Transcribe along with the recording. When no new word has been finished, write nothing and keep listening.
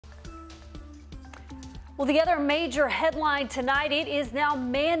Well, the other major headline tonight, it is now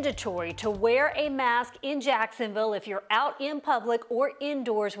mandatory to wear a mask in Jacksonville if you're out in public or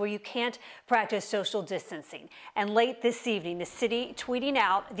indoors where you can't practice social distancing. And late this evening, the city tweeting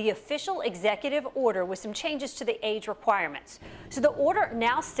out the official executive order with some changes to the age requirements. So the order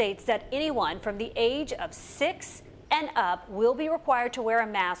now states that anyone from the age of 6 and up will be required to wear a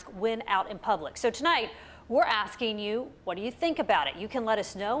mask when out in public. So tonight, we're asking you, what do you think about it? You can let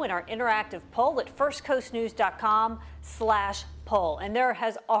us know in our interactive poll at firstcoastnews.com/poll. And there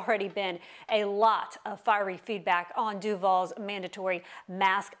has already been a lot of fiery feedback on Duval's mandatory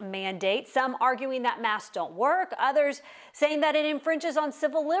mask mandate. Some arguing that masks don't work, others saying that it infringes on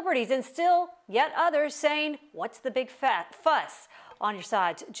civil liberties, and still yet others saying, what's the big fat fuss? On your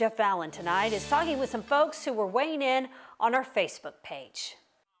sides, Jeff Allen tonight is talking with some folks who were weighing in on our Facebook page.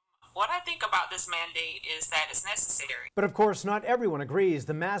 What I think about this mandate is that it's necessary. But of course, not everyone agrees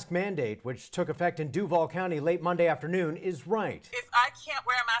the mask mandate, which took effect in Duval County late Monday afternoon, is right. If I can't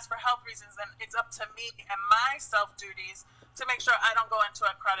wear a mask for health reasons, then it's up to me and my self-duties to make sure I don't go into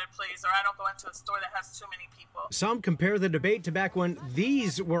a crowded place or I don't go into a store that has too many people. Some compare the debate to back when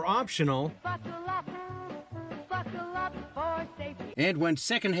these were optional and when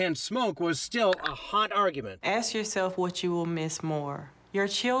secondhand smoke was still a hot argument. Ask yourself what you will miss more, your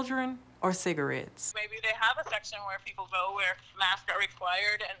children or cigarettes. Maybe they have a section where people go where masks are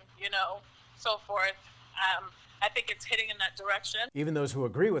required and, so forth. I think it's heading in that direction. Even those who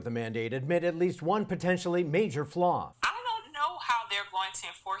agree with the mandate admit at least one potentially major flaw. I don't know how they're going to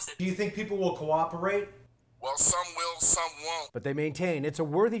enforce it. Do you think people will cooperate? Well, some will, some won't. But they maintain it's a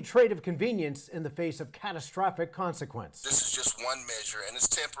worthy trade of convenience in the face of catastrophic consequence. This is just one measure, and it's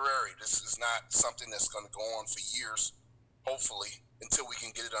temporary. This is not something that's going to go on for years, hopefully, until we can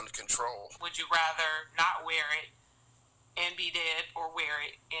get it under control. Would you rather not wear it and be dead, or wear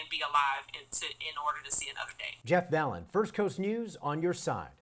it and be alive in order to see another day? Jeff Allen, First Coast News, on your side.